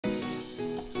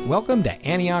Welcome to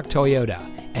Antioch Toyota,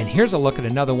 and here's a look at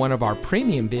another one of our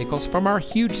premium vehicles from our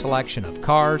huge selection of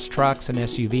cars, trucks, and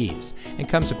SUVs, and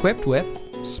comes equipped with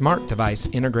smart device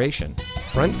integration,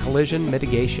 front collision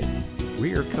mitigation,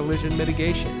 rear collision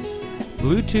mitigation,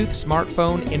 Bluetooth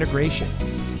smartphone integration,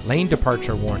 lane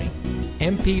departure warning,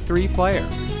 MP3 player,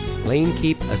 lane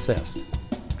keep assist,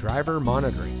 driver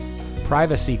monitoring,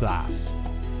 privacy glass,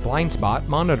 blind spot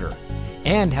monitor,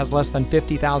 and has less than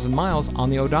 50,000 miles on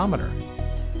the odometer.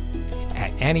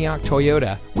 At Antioch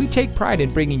Toyota, we take pride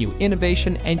in bringing you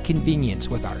innovation and convenience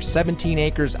with our 17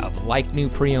 acres of like-new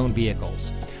pre-owned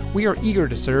vehicles. We are eager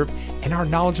to serve, and our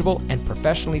knowledgeable and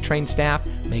professionally trained staff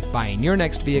make buying your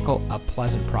next vehicle a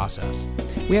pleasant process.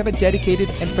 We have a dedicated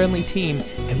and friendly team,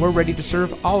 and we're ready to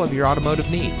serve all of your automotive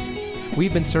needs.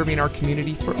 We've been serving our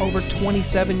community for over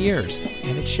 27 years,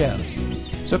 and it shows.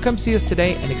 So come see us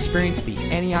today and experience the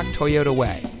Antioch Toyota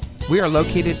way. We are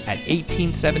located at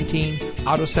 1817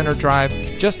 Auto Center Drive,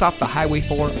 just off the Highway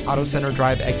 4 Auto Center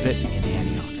Drive exit in